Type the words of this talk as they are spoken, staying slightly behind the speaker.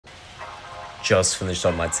just finished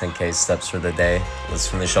up my 10K steps for the day. Let's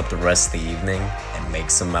finish up the rest of the evening and make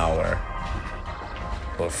some malware.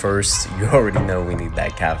 But first, you already know we need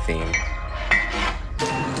that caffeine.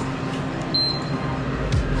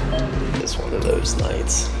 It's one of those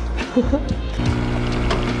nights.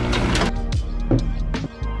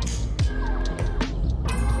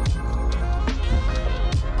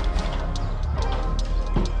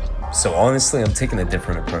 So honestly, I'm taking a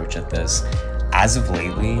different approach at this. As of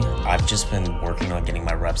lately, I've just been working on getting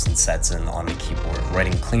my reps and sets in on the keyboard,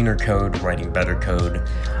 writing cleaner code, writing better code,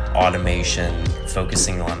 automation,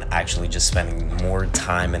 focusing on actually just spending more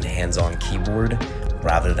time and hands-on keyboard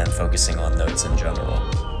rather than focusing on notes in general.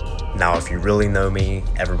 Now, if you really know me,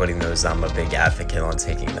 everybody knows I'm a big advocate on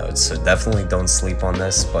taking notes, so definitely don't sleep on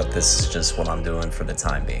this, but this is just what I'm doing for the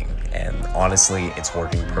time being. And honestly, it's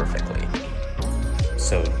working perfectly.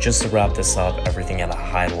 So just to wrap this up, everything at a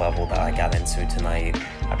high level that I got into tonight,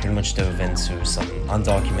 I pretty much dove into some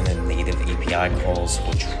undocumented native API calls,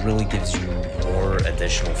 which really gives you more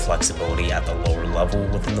additional flexibility at the lower level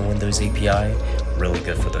within the Windows API. Really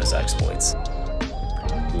good for those exploits.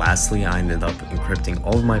 Lastly, I ended up encrypting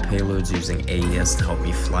all of my payloads using AES to help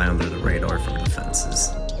me fly under the radar from defenses.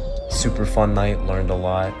 Super fun night, learned a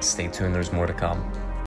lot. Stay tuned, there's more to come.